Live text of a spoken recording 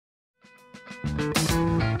Hi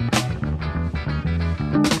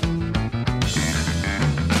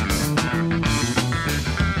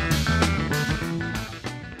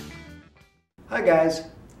guys,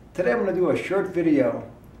 today I'm going to do a short video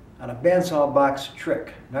on a bandsaw box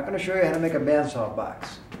trick. I'm not going to show you how to make a bandsaw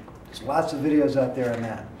box. There's lots of videos out there on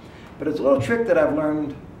that. But it's a little trick that I've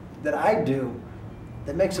learned that I do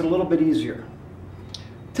that makes it a little bit easier.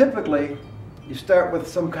 Typically, you start with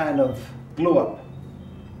some kind of glue up.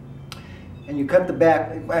 And you cut the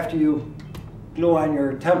back, after you glue on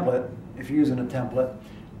your template, if you're using a template,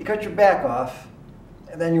 you cut your back off,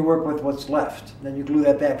 and then you work with what's left. Then you glue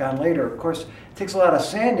that back on later. Of course, it takes a lot of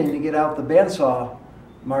sanding to get out the bandsaw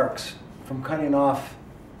marks from cutting off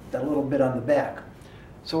that little bit on the back.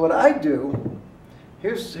 So what I do,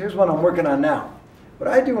 here's what I'm working on now. What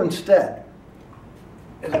I do instead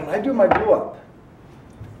is when I do my glue up,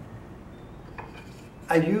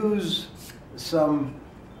 I use some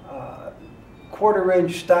 1/4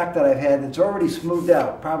 inch stock that I've had that's already smoothed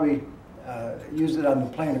out. Probably used it on the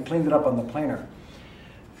planer, cleaned it up on the planer.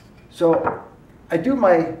 So I do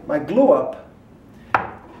my glue up,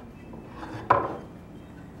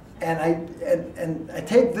 and I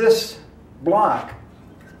take this block,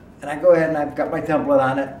 and I go ahead and I've got my template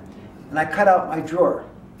on it, and I cut out my drawer,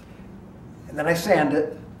 and then I sand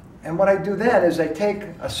it. And what I do then is I take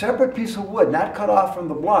a separate piece of wood, not cut off from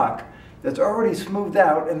the block, that's already smoothed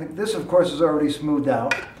out, and this of course is already smoothed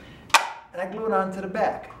out, and I glue it onto the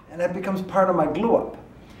back, and that becomes part of my glue up.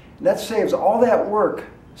 And that saves all that work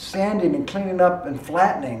sanding and cleaning up and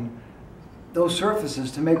flattening those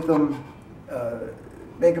surfaces to make them so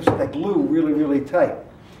that glue really tight.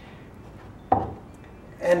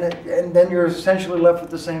 And then you're essentially left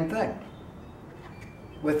with the same thing,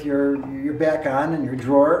 with your back on and your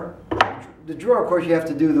drawer. The drawer, of course, you have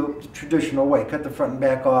to do the traditional way: cut the front and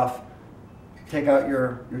back off, take out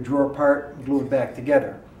your drawer part, and glue it back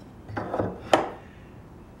together,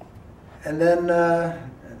 and then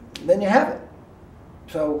you have it.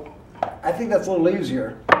 So I think that's a little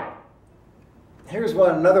easier. Here's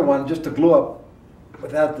another one just to glue up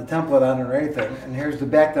without the template on it or anything. And here's the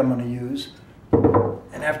back that I'm going to use.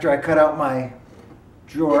 And after I cut out my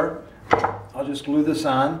drawer, I'll just glue this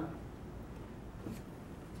on.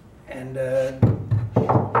 And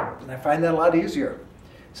I find that a lot easier.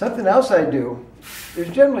 Something else I do, there's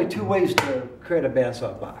generally 2 ways to create a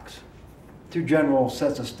bandsaw box. 2 general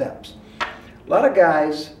sets of steps. A lot of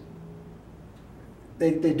guys,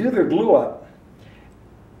 they do their glue up,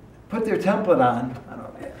 put their template on,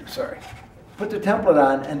 put their template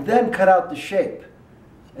on, and then cut out the shape.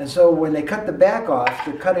 And so when they cut the back off,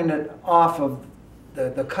 they're cutting it off of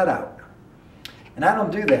the cutout. And I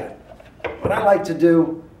don't do that. What I like to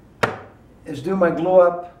do is do my glue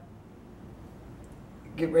up,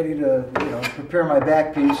 get ready to prepare my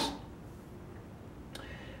back piece.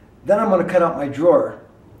 Then I'm going to cut out my drawer.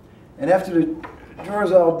 And after the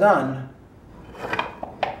drawer's all done,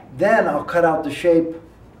 then I'll cut out the shape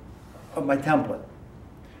of my template.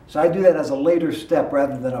 So I do that as a later step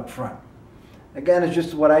rather than up front. Again, it's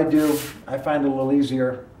just what I do. I find it a little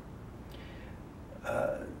easier.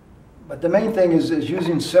 But the main thing is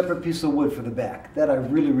using a separate piece of wood for the back. That I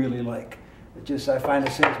really like. I find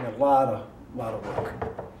it saves me a lot of work.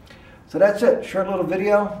 So that's it. Short little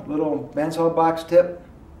video, little bandsaw box tip.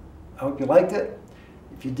 I hope you liked it.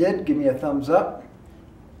 If you did, give me a thumbs up.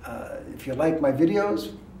 If you like my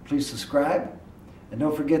videos, please subscribe. And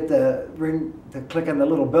don't forget to click on the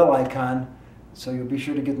little bell icon so you'll be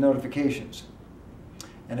sure to get notifications.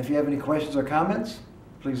 And if you have any questions or comments,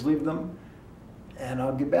 please leave them and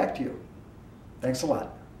I'll get back to you. Thanks a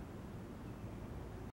lot.